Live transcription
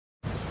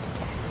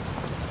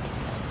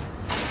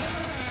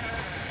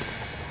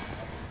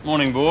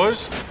Morning,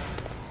 boys.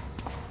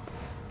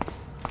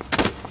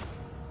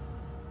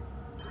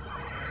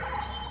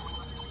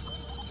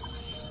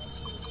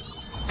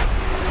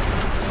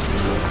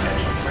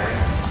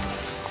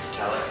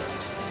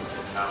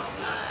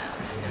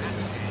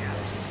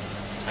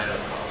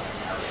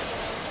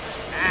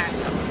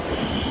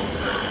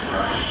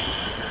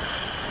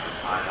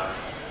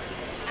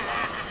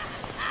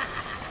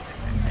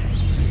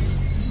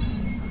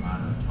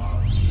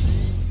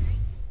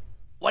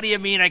 What do you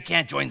mean I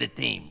can't join the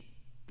team?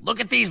 Look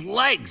at these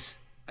legs.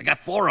 I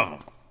got 4 of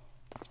them.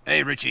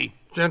 Hey, Richie.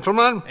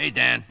 Gentlemen. Hey,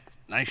 Dan.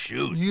 Nice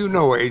shoes. You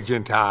know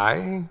Agent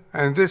I,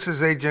 and this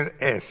is Agent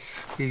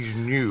S. He's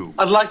new.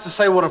 I'd like to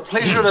say what a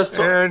pleasure it is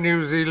to... Air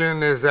New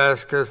Zealand has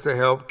asked us to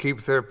help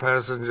keep their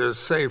passengers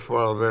safe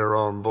while they're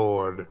on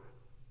board.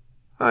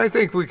 I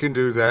think we can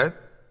do that.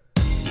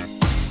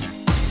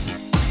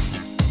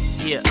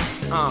 Yeah,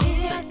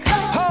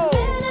 Ho!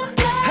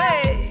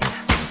 Hey!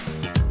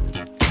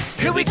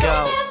 Here we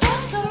go.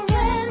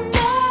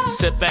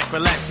 Sit back,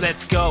 relax,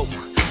 let's go.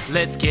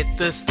 Let's get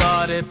this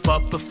started,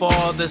 but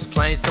before this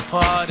plane's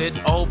departed,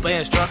 obey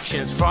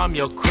instructions from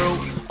your crew.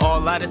 All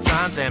lighted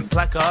signs and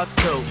placards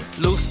too.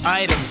 Loose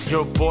items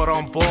you're brought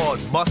on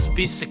board must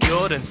be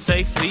secured and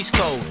safely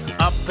stowed.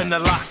 Up in the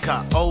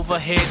locker,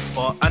 overhead,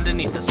 or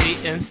underneath the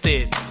seat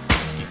instead.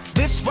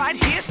 This right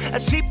here's a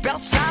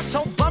seatbelt sign,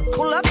 so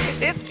buckle up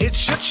if it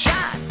should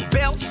shine.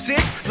 Belt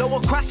sits low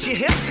across your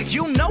hips,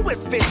 you know it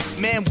fits,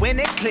 man, when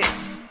it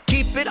clicks.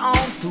 Keep it on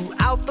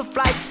throughout the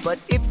flight, but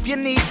if you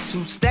need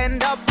to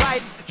stand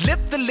upright,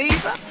 lift the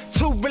lever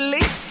to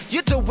release.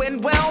 You're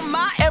doing well,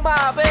 my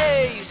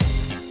MIBs.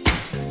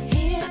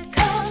 Here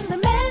come the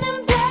men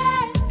in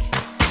black.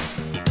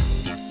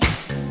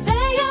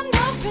 They are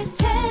no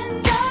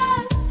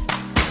pretenders.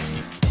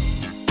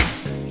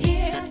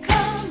 Here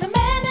come the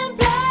men in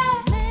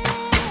black.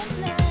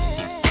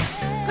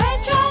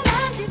 Great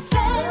German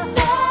defenders.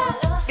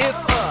 If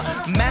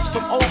a mass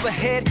from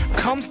overhead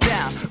comes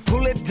down,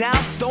 pull it down,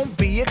 don't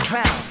be a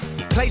clown.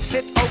 Place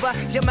it over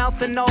your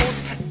mouth and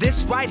nose.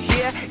 This right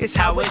here is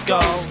how it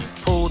goes.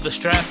 Pull the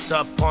straps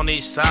up on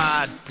each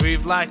side.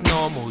 Breathe like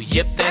normal,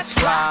 yep, that's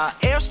fly.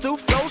 Air still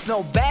flows,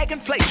 no bag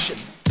inflation.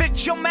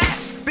 Fit your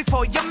mask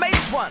before you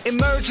mace one.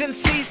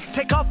 Emergencies,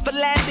 take off for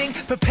landing.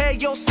 Prepare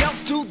yourself,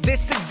 do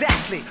this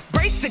exactly.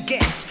 Brace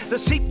against the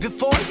seat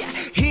before you.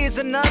 Here's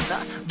another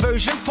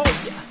version for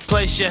you.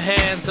 Place your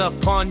hands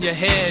up on your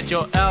head.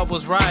 Your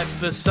elbows right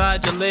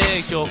beside your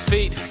legs. Your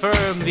feet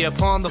firmly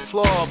upon the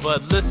floor.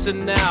 But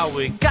listen now,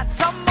 we got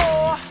some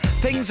more.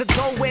 Things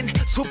are going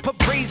super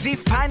breezy.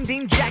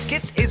 Finding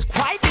jackets is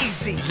quite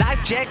easy.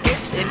 Life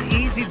jackets in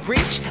easy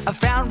reach are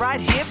found right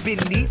here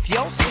beneath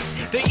your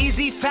seat. They're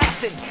easy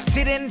fastened,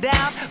 sitting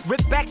down.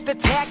 Rip back the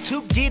tag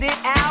to get it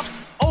out.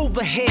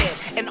 Overhead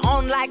and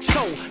on like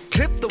so.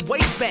 Clip the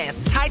waistband,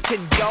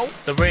 tighten, go.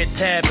 The red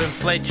tab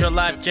inflates your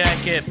life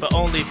jacket, but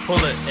only pull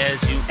it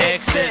as you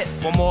exit.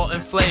 For more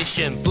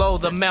inflation, blow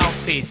the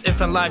mouthpiece.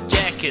 Infant life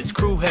jackets,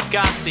 crew have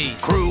got these.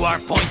 Crew are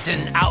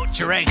pointing out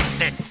your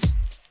exits.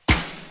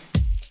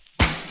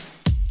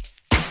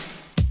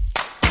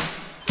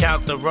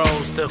 Count the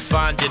rows to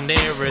find your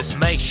nearest.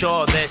 Make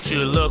sure that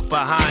you look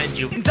behind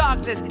you. In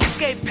darkness,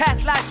 escape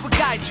path lights will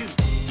guide you.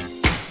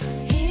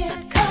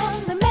 Here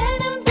come the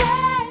men in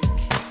black.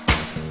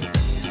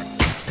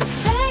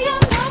 They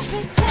are no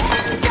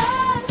pretenders.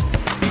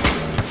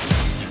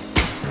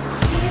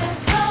 Here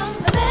come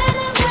the men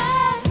in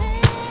black.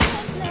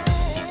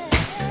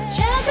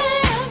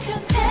 Champion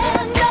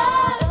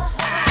contenders.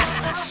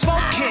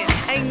 Smoking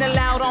ain't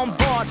allowed on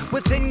board,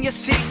 within your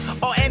seat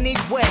or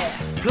anywhere.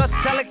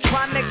 Plus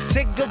electronic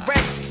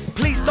cigarettes.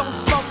 Please don't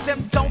smoke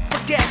them, don't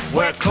forget.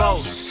 We're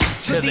close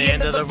to the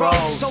end of the road,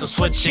 so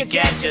switch your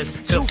gadgets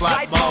to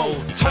flight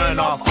mode. Turn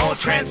off all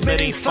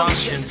transmitting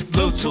functions.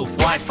 Bluetooth,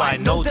 Wi-Fi,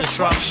 no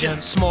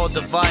disruption. Small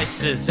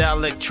devices,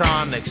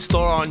 electronics,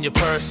 store on your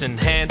person,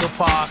 handle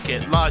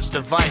pocket. Large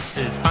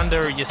devices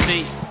under your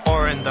seat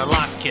or in the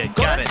locker.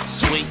 Got it,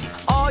 sweet.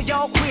 All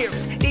your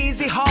queries,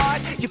 easy,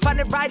 hard. You find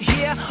it right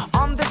here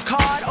on this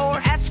card,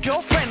 or ask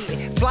your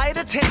friendly flight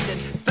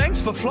attendant.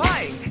 Thanks for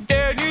flying,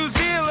 Air New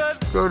Zealand.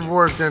 Good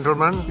work,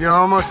 gentlemen. You're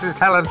almost as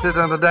talented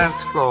on the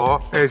dance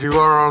floor as you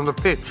are on the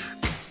pitch.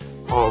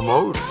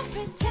 Almost.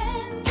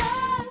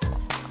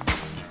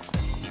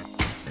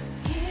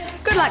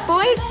 Good luck,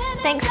 boys.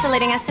 Thanks for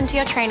letting us into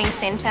your training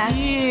centre.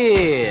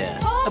 Yeah,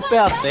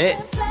 about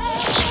that.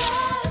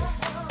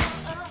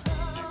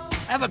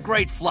 Have a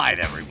great flight,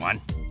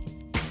 everyone.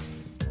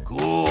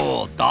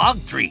 Cool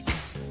dog treats.